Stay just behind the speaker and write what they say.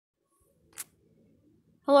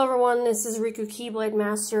Hello everyone, this is Riku Keyblade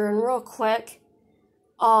Master, and real quick,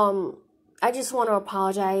 I just want to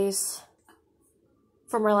apologize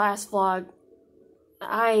for my last vlog.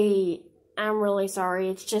 I'm really sorry.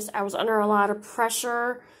 It's just, I was under a lot of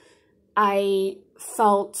pressure. I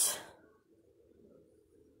felt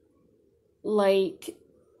like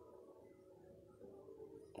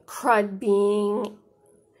crud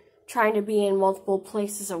trying to be in multiple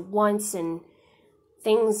places at once, and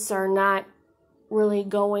things are not really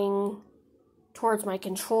going towards my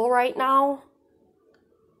control right now.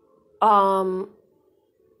 For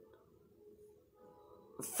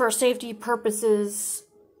safety purposes,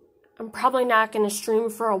 I'm probably not going to stream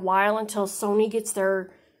for a while until Sony gets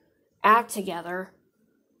their act together.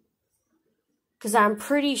 Because I'm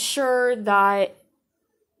pretty sure that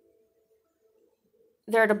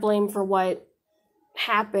they're to blame for what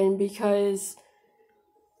happened, because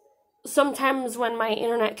sometimes when my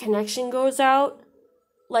internet connection goes out,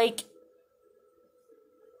 like,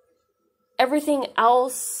 everything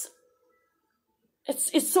else,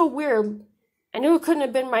 it's so weird. I knew it couldn't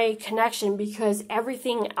have been my connection because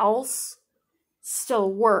everything else still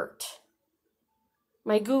worked.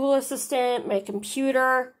 My Google Assistant, my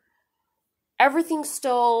computer, everything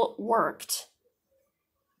still worked.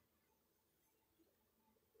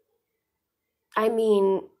 I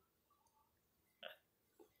mean,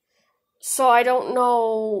 so I don't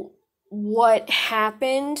know what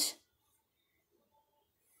happened.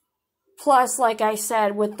 Plus, like I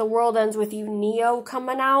said, with The World Ends With You Neo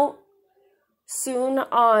coming out soon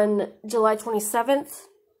on July 27th,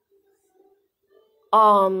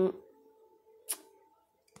 it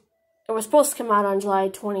was supposed to come out on July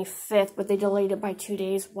 25th, but they delayed it by 2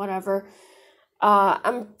 days, whatever.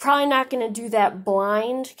 I'm probably not going to do that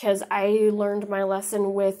blind, because I learned my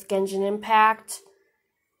lesson with Genshin Impact,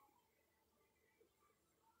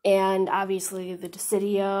 and obviously the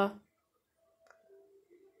Dissidia,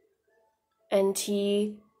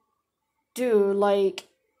 NT. Dude, like,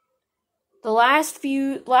 the last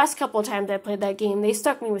couple of times I played that game, they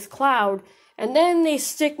stuck me with Cloud, and then they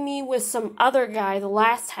stick me with some other guy the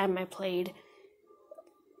last time I played.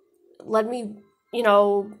 Let me,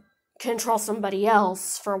 control somebody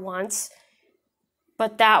else for once.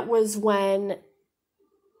 But that was when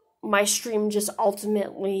my stream just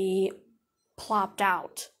ultimately plopped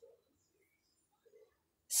out.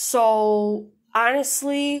 So,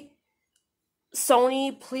 honestly,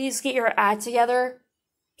 Sony, please get your act together.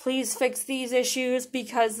 Please fix these issues,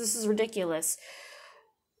 because this is ridiculous.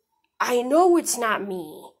 I know it's not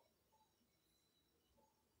me.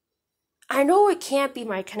 I know it can't be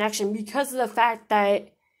my connection because of the fact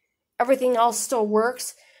that everything else still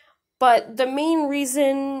works. But the main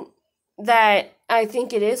reason that I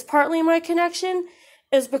think it is partly my connection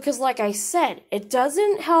is because, like I said, it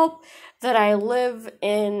doesn't help that I live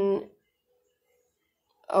in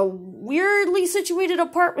a weirdly situated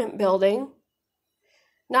apartment building.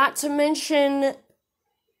 Not to mention,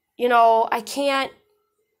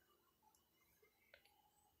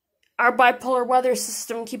 our bipolar weather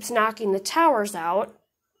system keeps knocking the towers out.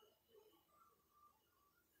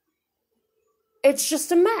 It's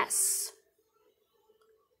just a mess.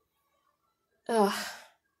 Ugh.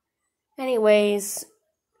 Anyways,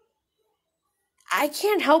 I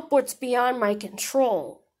can't help what's beyond my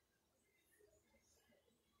control.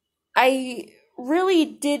 I really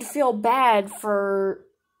did feel bad for,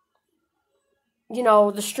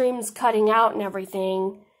 the streams cutting out and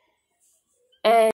everything. And